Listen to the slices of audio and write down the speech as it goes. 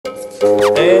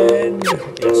And yes,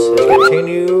 let's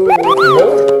continue with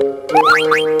more.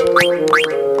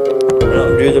 I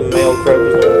don't do the mail crap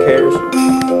because no one cares. I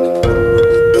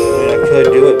mean, I could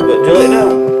do it, but do it now.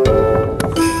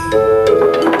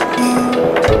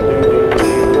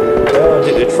 Oh,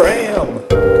 do the tram.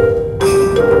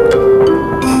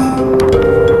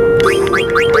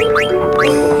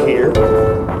 Here.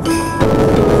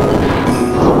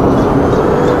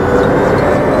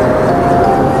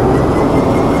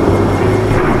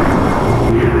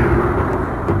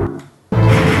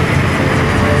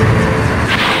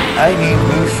 I need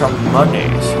me some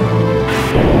monies.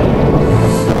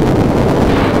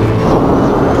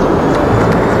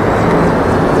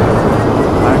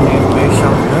 I need me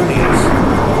some monies.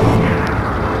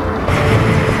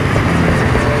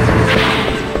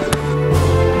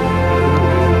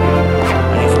 I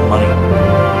need some money.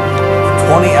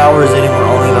 20 hours in and we're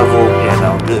only level... Yeah,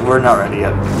 no, we're not ready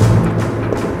yet.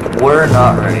 We're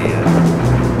not ready yet.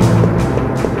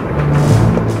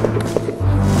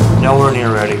 Nowhere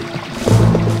near ready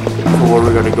for where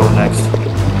we're gonna go next.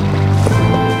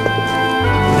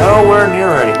 Nowhere near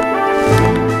ready.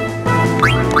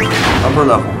 Upper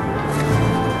level.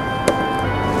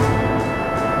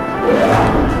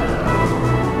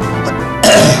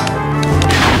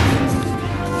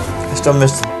 I still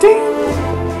missed the ding.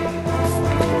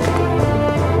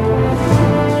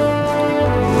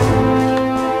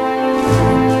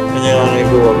 And then I'm gonna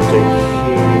go up to here.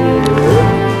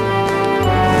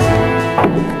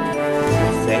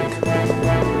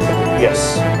 Yes.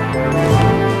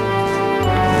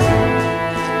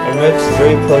 I mixed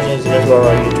 3 potions and that's what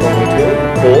you told me to.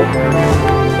 Cool.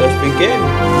 Let's begin.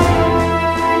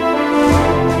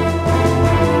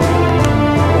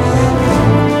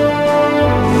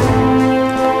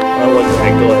 Oh,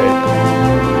 okay, go ahead.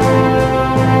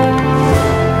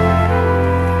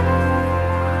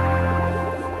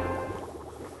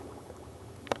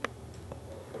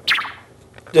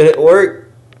 Did it work?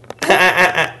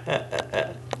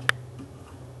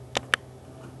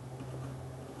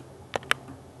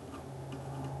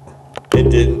 It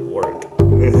didn't work.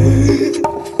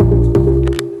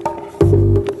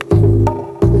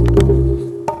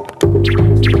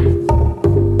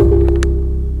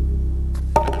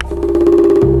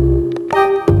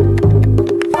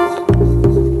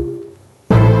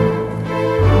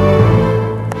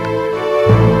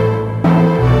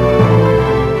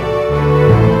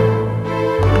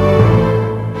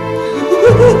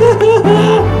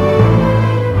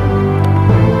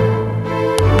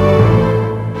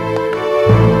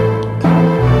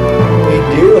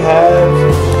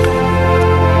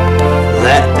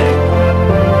 That thing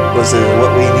was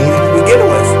what we needed to begin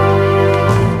with.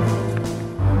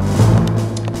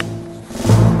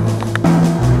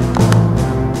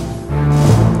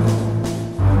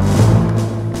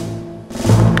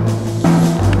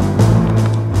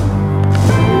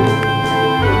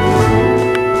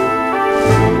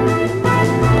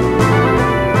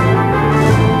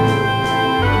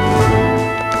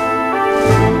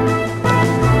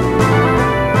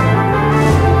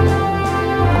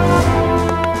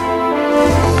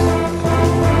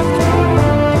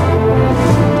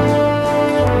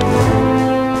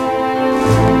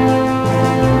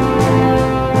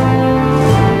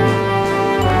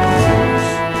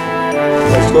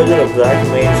 Go to the Black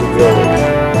Mange Village.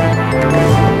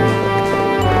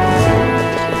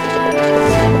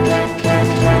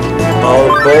 All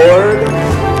aboard.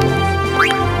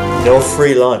 No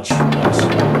free lunch. Nice.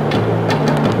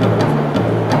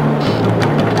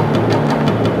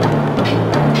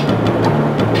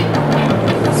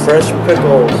 Fresh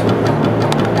pickles.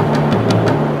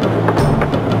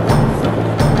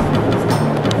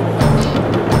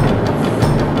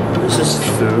 This is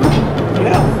food?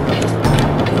 Yeah.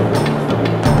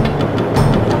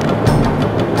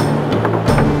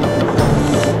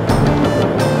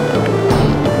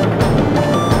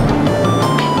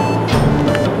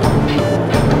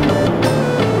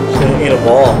 Eat them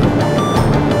all.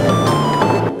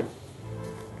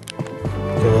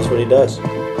 Okay, that's what he does.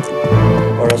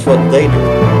 Or that's what they do.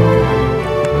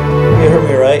 You heard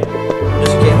me right.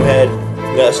 This game had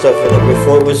that stuff in it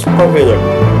before it was popular.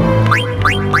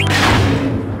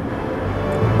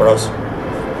 Bros.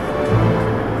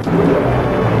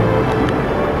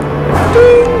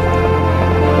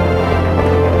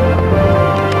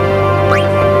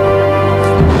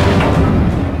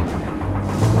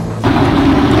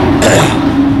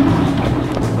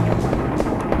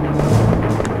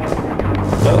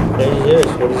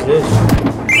 What is this?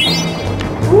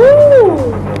 Woo!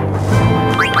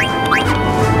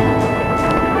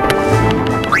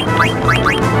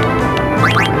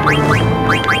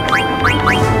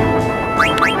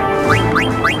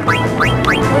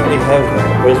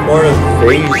 There's more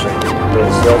evasion.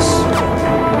 There's less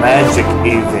magic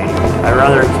evasion. I'd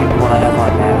rather keep the one I have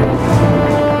on now.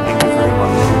 Thank you very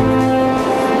much.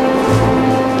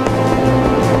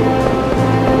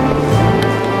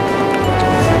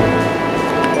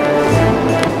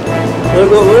 Look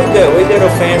what we got. We got a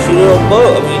fancy little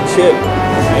boat. I mean, ship.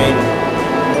 I mean,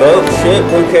 boat, ship,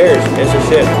 who cares? It's a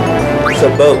ship. It's a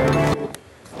boat.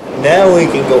 Now we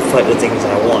can go fight the things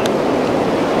I want.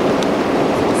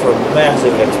 For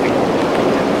massive XP.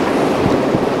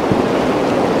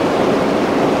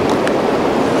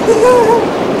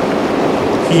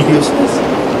 Useless.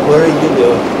 What are you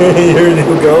doing? Your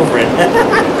new girlfriend.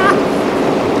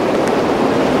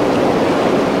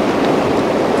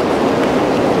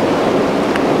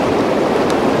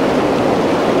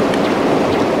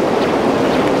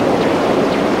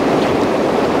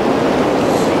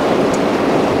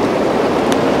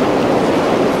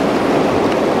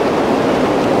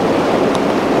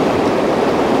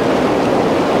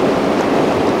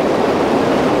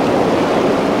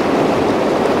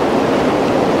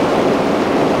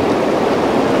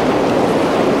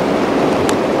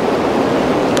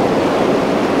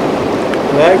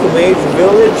 Major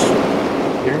village,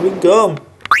 here we go.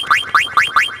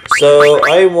 So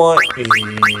I want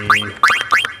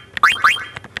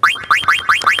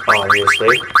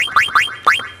obviously.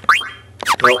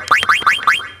 Nope.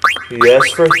 Yes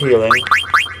for healing.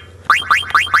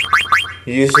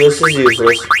 Useless is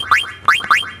useless.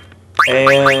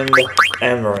 And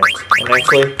Amaranth. And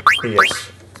actually,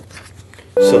 yes.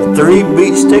 So 3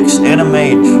 beat sticks and a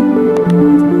mage.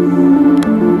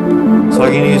 So I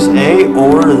can use A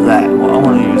or that. Well, I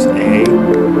want to use A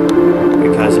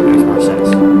because it makes more sense.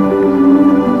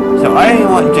 So I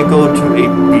want to go to a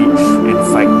beach and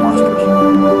fight monsters.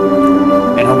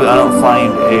 And hope I don't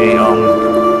find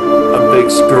a big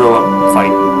screw up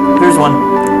fight. Here's one.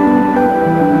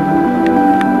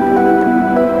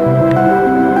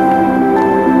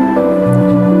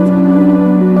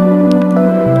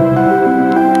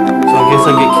 So I guess I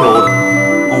get killed.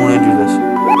 I want to do this.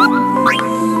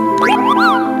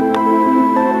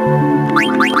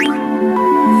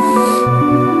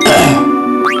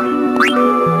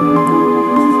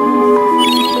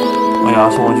 I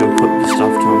also want you to put the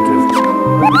stuff to him too.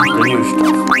 The new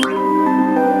stuff.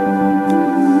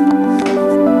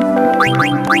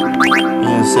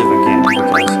 And save again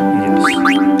because yes.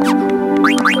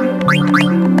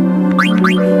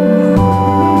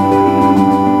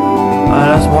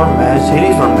 That's more magic. He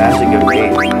needs more magic of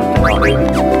eight.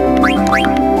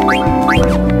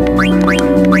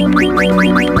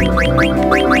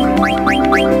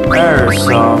 What the hell, there's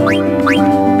some.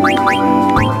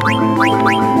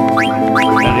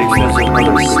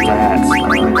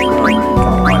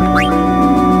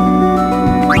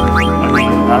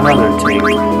 I'd rather take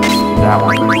that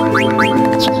one.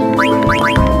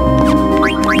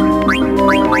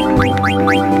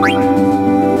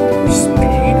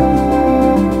 Speed.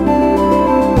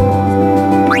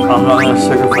 I'm not gonna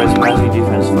sacrifice magic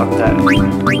defense, fuck that.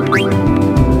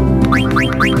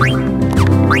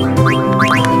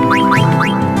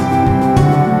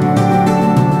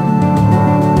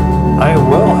 I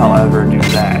will, however, do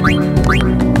that.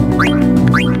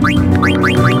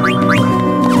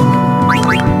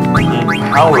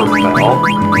 Power bell.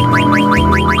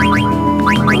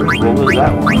 What was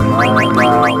that one?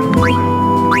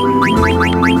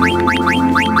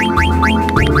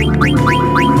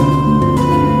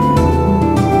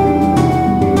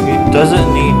 It doesn't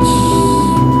need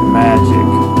magic.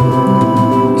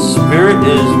 Spirit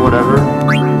is whatever.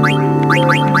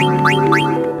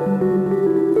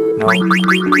 No. I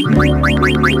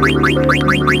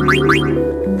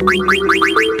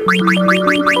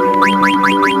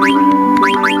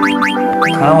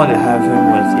kind of want to have him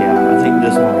with, yeah, I think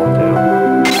this one will do.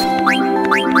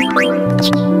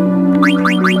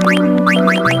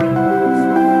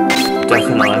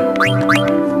 Definitely.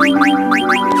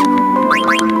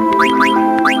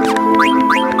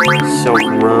 Silk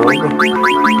robe.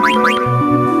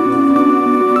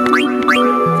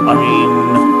 I mean,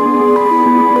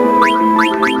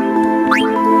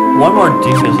 one more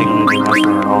defense ain't gonna do much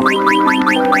more at all.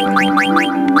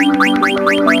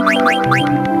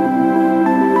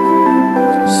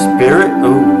 Spirit?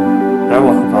 Ooh, that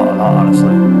will help out a lot,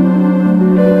 honestly.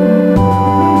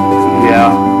 Yeah,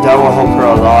 that will help her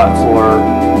a lot for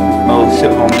oh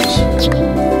shit moments.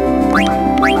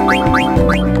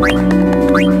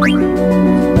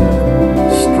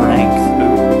 Strength.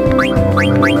 Ooh.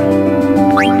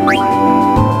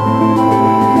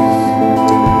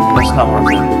 That's not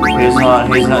worth it. He's not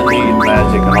needing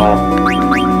magic at all.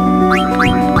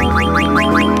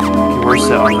 Okay, we're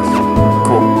set on this thing.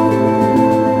 Cool.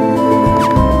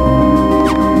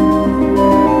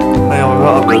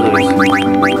 We want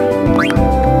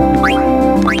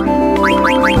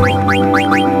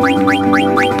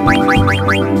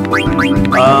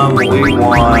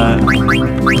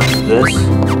this,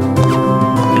 and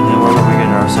then we're gonna get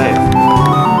our save.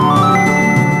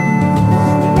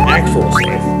 An actual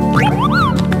save.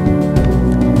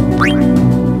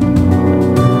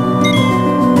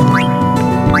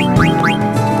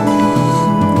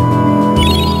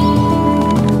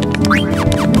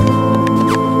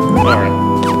 Alright.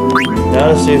 Now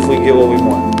let's see if we get what we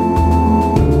want.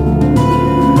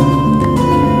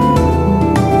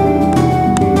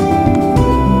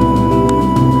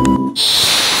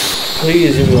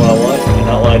 Please give me what I want and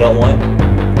not what I don't want.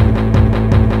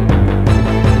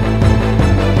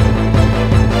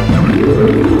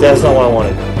 That's not what I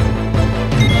wanted.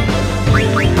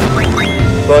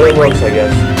 But it works, I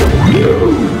guess.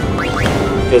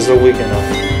 Because they're weak enough.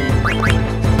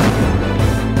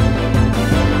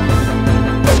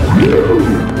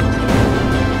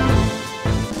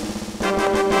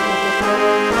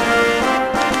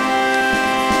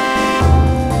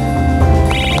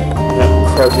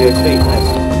 Crappy HP, nice.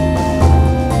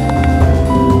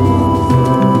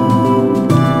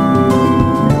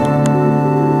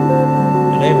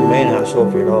 Your name may not show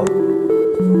up here at all.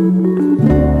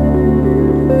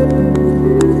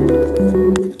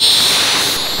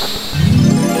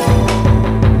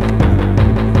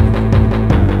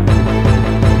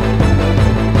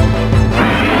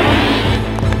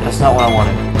 That's not what I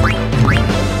wanted.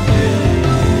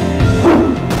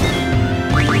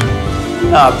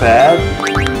 Not bad.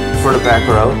 For the back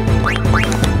row.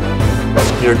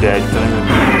 You're dead. Don't even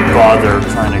bother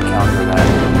trying to counter that.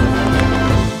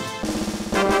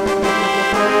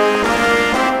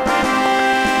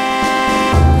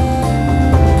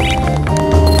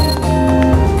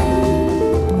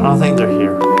 I don't think they're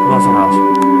here. We're going somewhere else.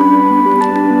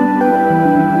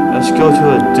 Let's go to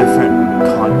a different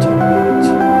continent.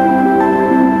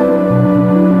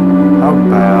 How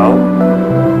about...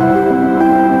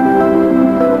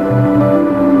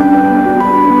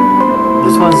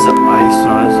 This one's the ice,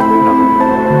 no.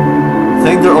 I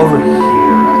think they're over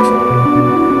here, actually.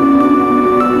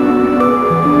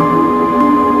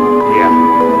 Yeah.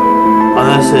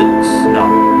 Unless it's... No,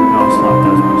 it's not.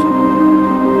 That's what I'm saying.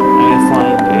 I'm gonna find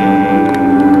a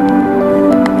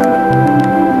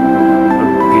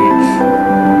beach.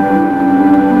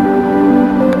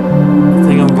 I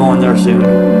think I'm going there soon.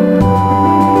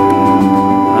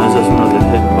 Unless that's one of the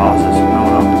hidden bosses. I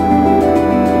don't know.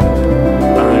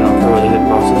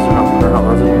 They're not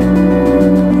worth it.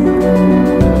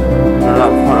 They're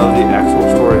not part of the actual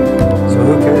story. So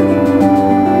who cares?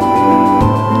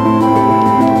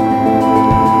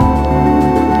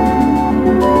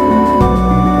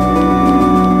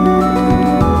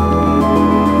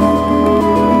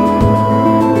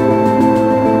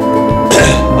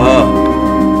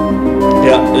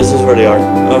 Yeah, this is where they are.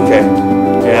 Okay.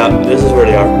 Yeah, this is where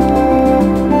they are.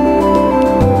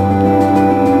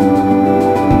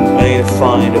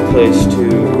 Find a place to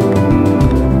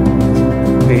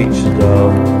beach though.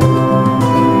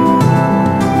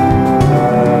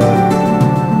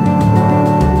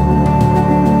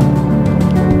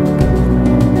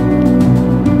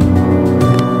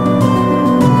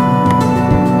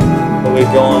 We'll be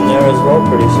going there as well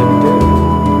pretty soon too.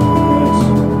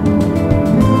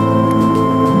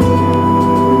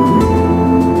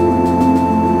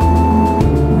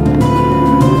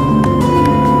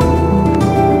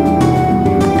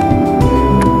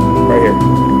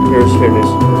 Here it is. I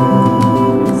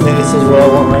think this is what I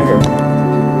want right here.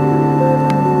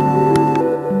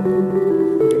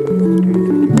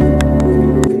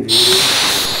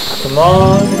 Come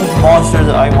on, monster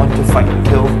that I want to fight and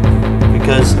kill.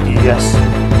 Because, yes.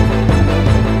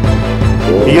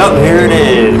 Yup, here it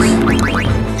is.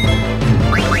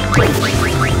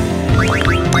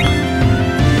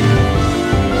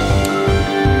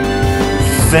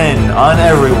 Fin on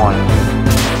everyone.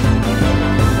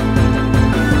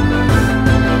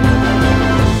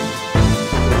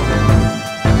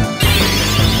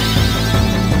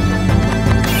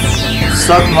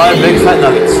 Suck my big fat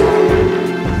nuggets.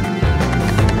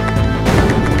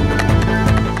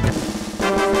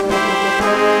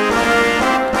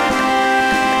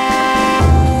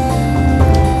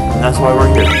 And that's why we're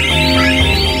here.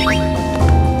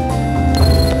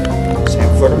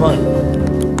 Same for the money.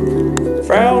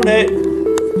 Frown it.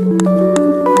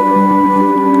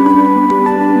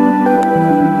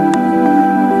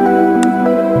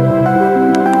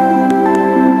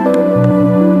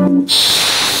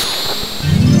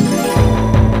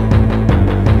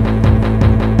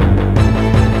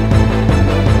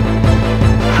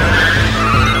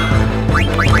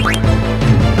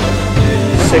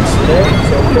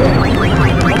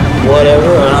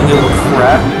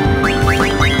 crap.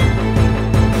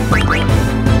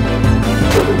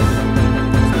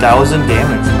 1,000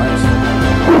 damage, nice.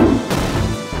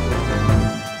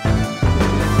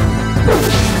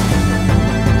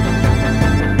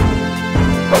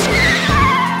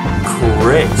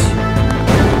 Crit.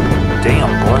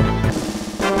 Damn, boy.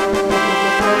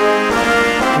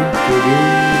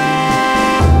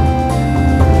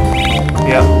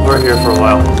 Yeah, we're here for a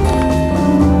while.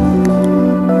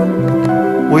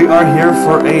 We are here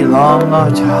for a long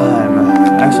time.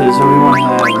 Actually, does everyone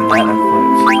have that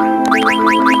equipped?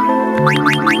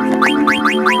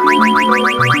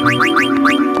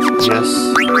 Yes.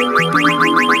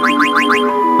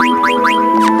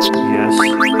 Yes.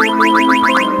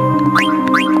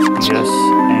 Yes,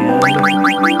 and...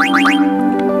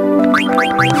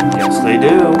 yes, they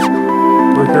do.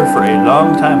 We're here for a long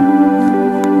time.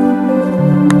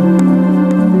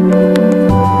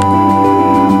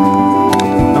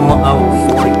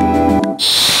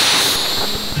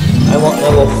 I want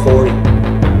level 40.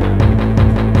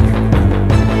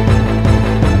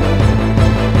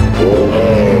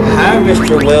 Hi,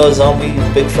 Mr. Whale Zombie,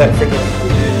 big fat freaking.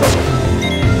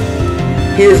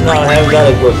 He does not have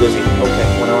that equipped, does he? Okay,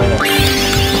 well now I know.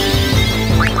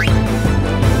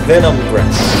 Venom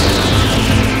Breath.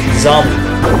 Zombie.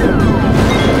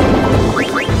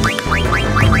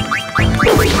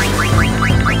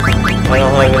 I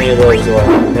don't have any of those, do I?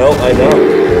 Nope, I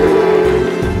don't.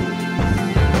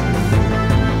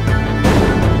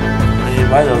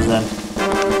 Buy those then.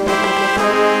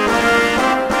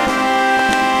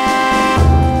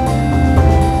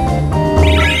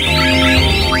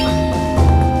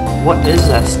 What is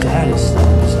that status then?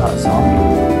 It's not zombie.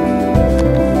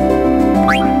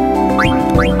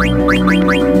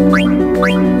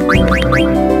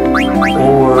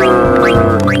 Or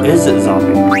is it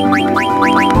zombie?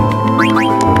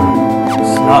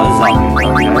 It's not a zombie,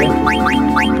 okay.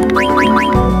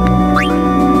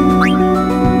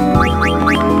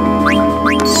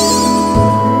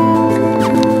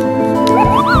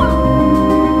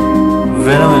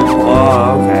 Venom and...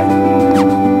 oh, okay.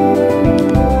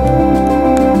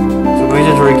 So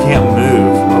basically he can't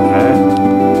move, okay.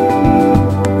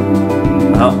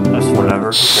 Well, that's whatever,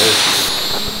 who cares?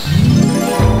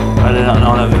 I did not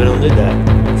know that Venom did that.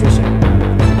 Interesting.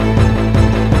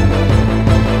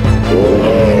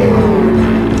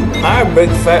 Hi, big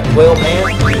fat whale man.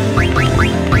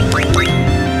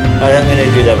 I didn't mean to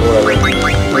do that, but whatever.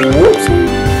 Whoops.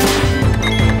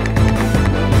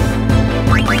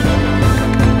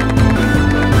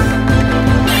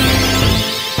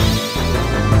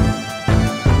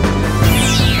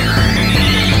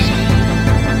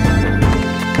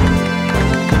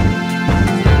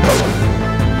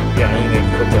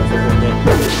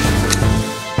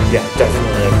 Yeah,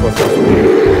 definitely, of course, that's weird.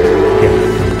 Yeah.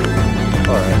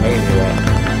 Alright, I can do that.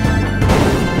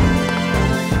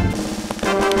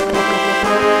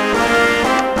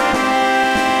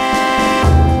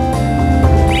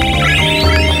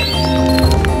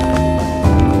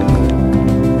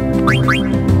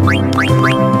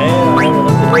 And I have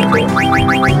enough to do.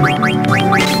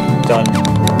 Done.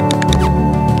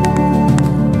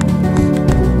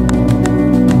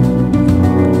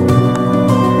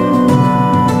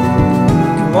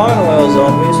 Come on, whale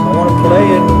zombies. I want to play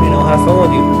and, have fun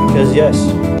with you, because yes.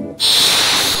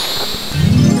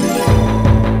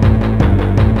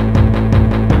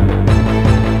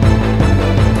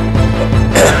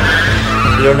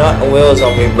 You're not a whale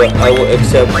zombie, but I will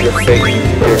accept your fate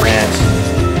and your ass.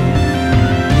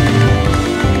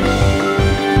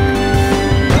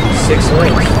 6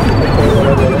 wins.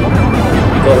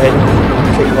 Go ahead and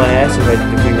kick my ass if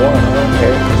you want. I don't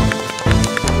care.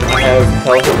 I have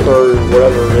health for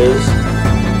whatever it is.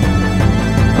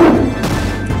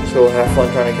 So have fun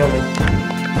trying to kill me.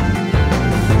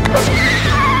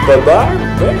 Bye-bye,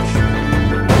 bitch.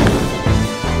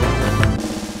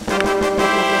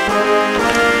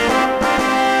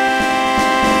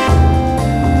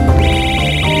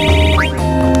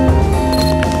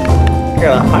 I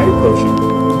got a high potion.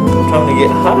 I'm trying to get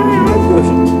high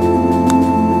potions.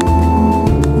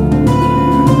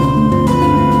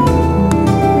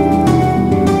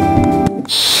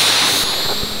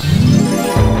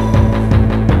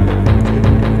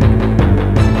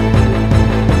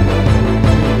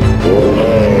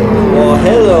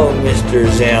 Hello, Mr.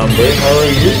 Zombie. How are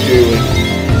you doing?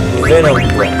 Venom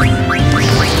Breath.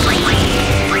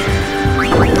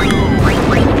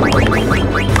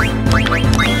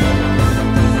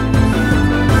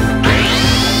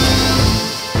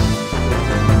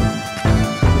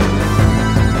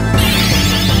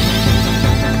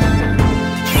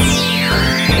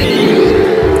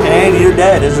 And you you're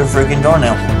dead is a freaking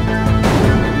doornail.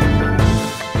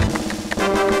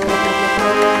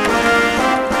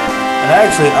 And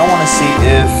actually, I want to see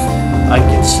if I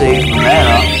can save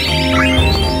mana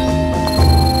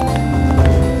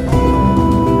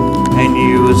and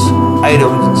use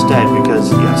items instead,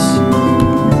 because yes.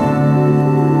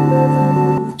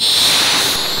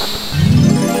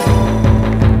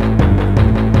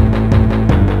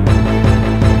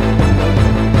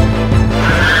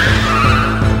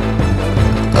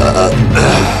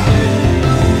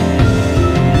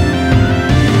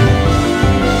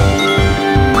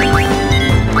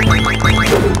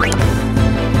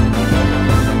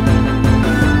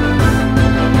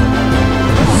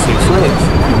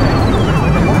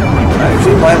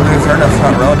 Might return to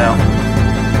front row now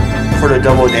for the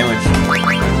double damage.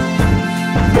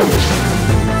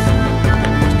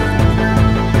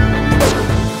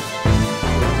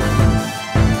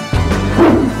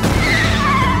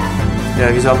 Yeah,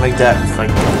 because I'll make that like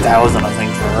 1,000, I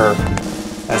think, for her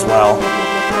as well.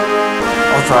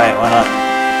 I'll try it, why not?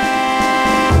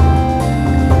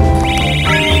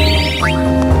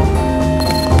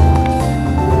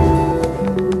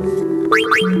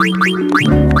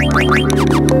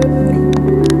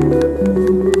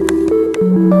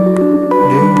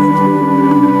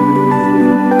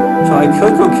 So I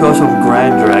could go kill some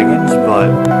grand dragons, but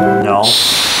no.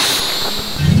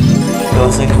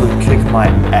 Those things would kick my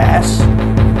ass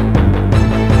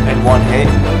in one hit.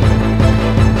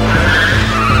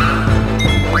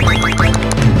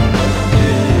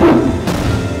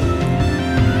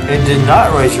 It did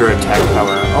not raise your attack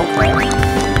power. Okay.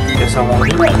 Guess I won't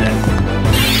do that then.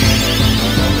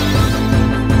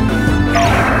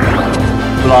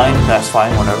 Blind, that's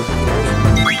fine, whatever.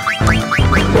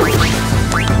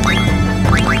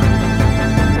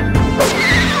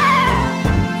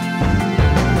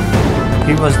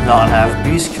 He must not have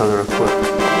Beast Killer equipped.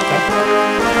 Okay.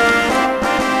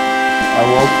 I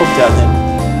will equip that then.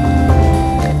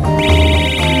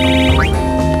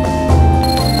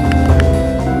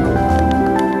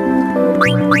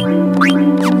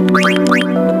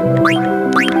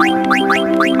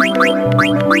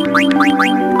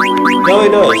 No, he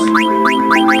does.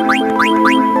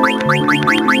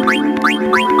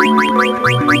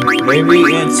 Maybe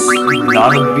it's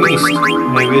not a beast.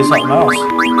 Maybe it's something else.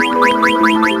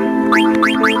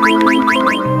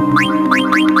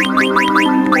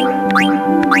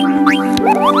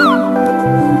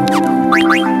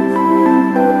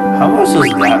 How much does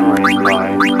that range by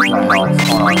my health?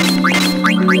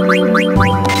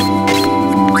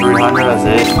 300, that's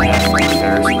it? Yeah, who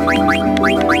cares?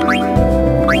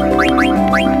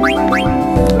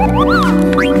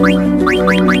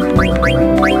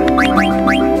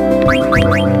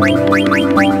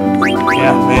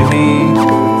 Yeah, maybe.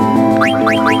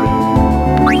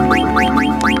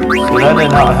 So that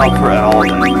did not help her at all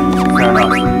then. Fair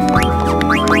enough.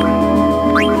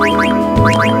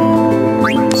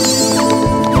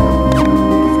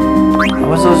 How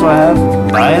much those do I have?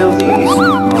 9 of these?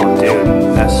 Oh dude,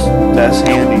 that's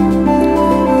handy.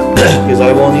 Because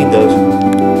I will need those.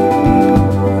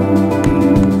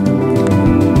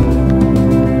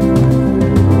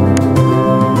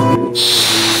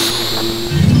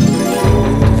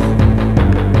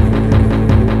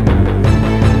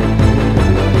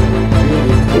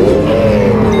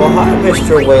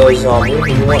 Mr. Whale Zombie, do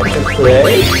you want to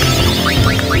play?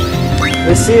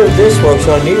 Let's see if this works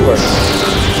on you.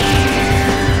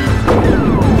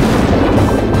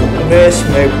 Miss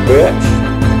me, bitch.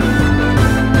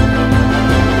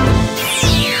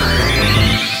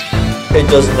 It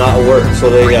does not work, so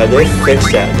they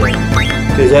fixed that thing.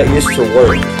 Because that used to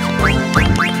work.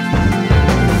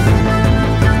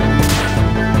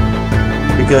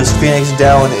 Because Phoenix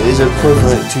Down is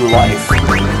equivalent to life.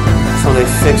 So they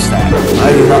fixed that.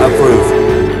 I do not approve.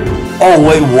 Oh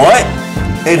wait, what?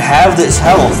 It halved its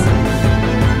health.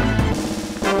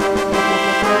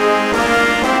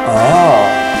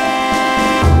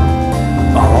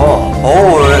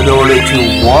 Oh, it lowered it to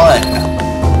 1.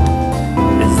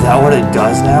 Is that what it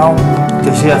does now?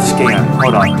 Does she have scan?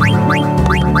 Hold on.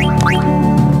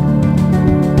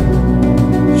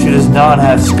 She does not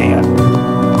have scan.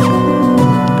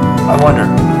 I wonder,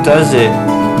 does it?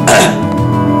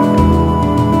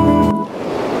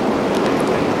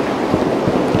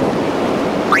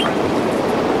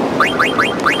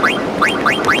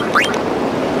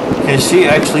 Can she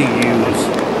actually use?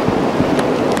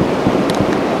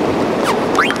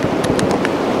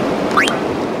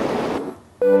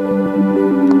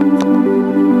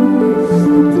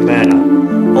 Mana.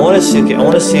 I want to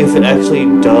see if it actually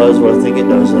does what I think it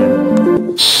does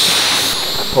then.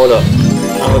 Hold up.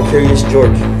 I'm a curious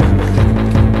George.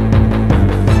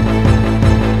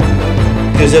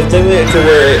 Because if they make it to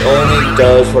where it only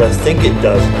does what I think it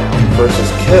does now,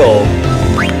 versus kill,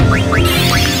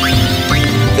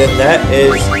 then that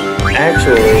is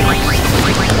actually...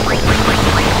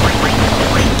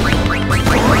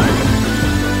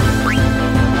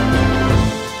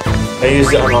 I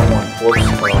used it on one. Whoops.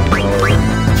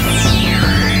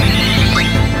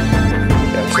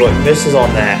 Yeah, so it misses on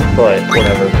that, but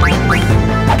whatever.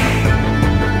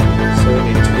 So we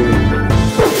need two.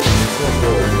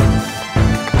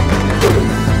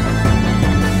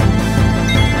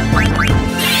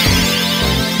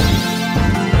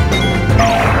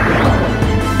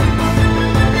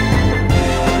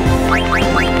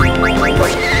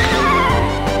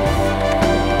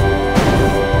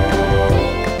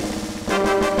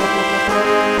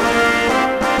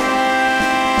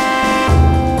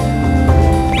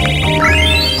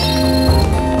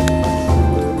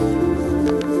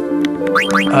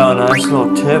 Oh, nice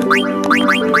little tip.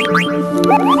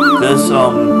 This,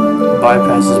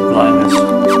 bypasses blindness.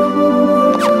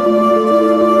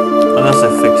 Unless I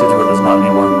fix it to where it does not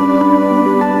anymore.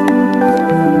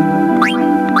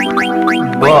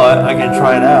 But, I can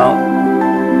try it out.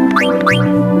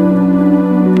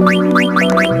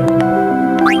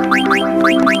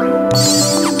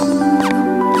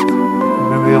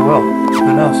 Maybe I will.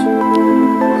 Who knows?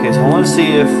 Okay, so I want to see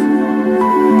if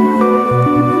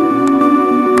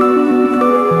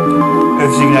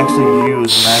you can actually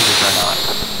use magic or not.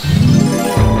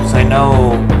 Because I know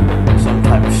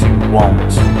sometimes she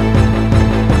won't.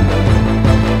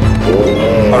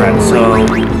 Alright, so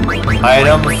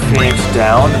item Phoenix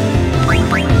down.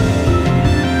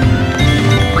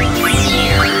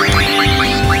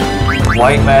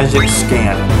 White magic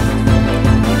scan.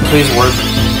 Please work.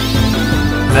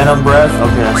 Venom breath,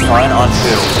 okay, that's fine, on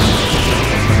 2.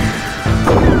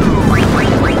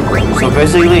 So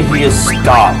basically he is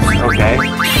stopped, okay?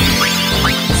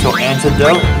 So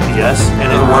antidote, yes,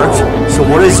 and it works. So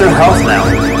what is their health now?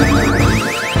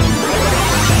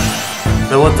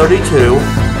 Level 32.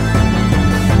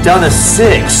 Down to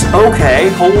 6. Okay,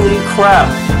 holy crap.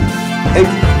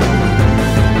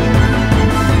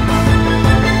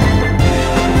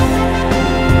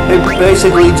 It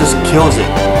basically just kills it.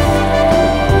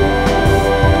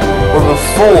 Or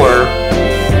before,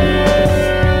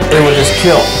 it would just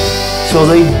kill. So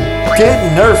they did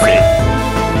nerf it,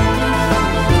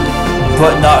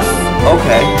 but not,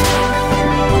 okay.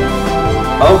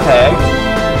 Okay.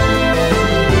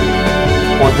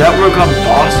 Will that work on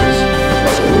bosses?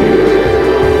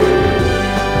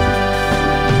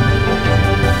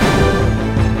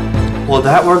 Will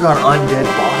that work on undead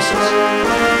bosses?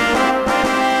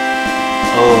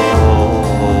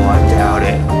 Oh, I doubt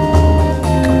it.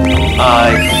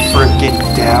 I freaking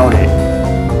doubt it.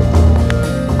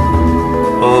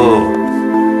 Oh.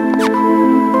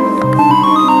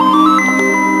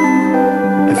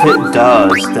 If it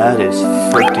does, that is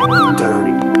freaking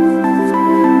dirty.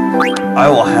 I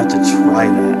will have to try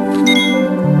that.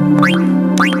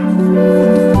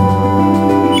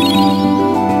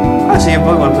 I see a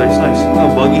bug one place. Nice.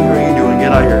 Oh, Buggy, how are you doing?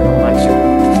 Get out of here. Nice.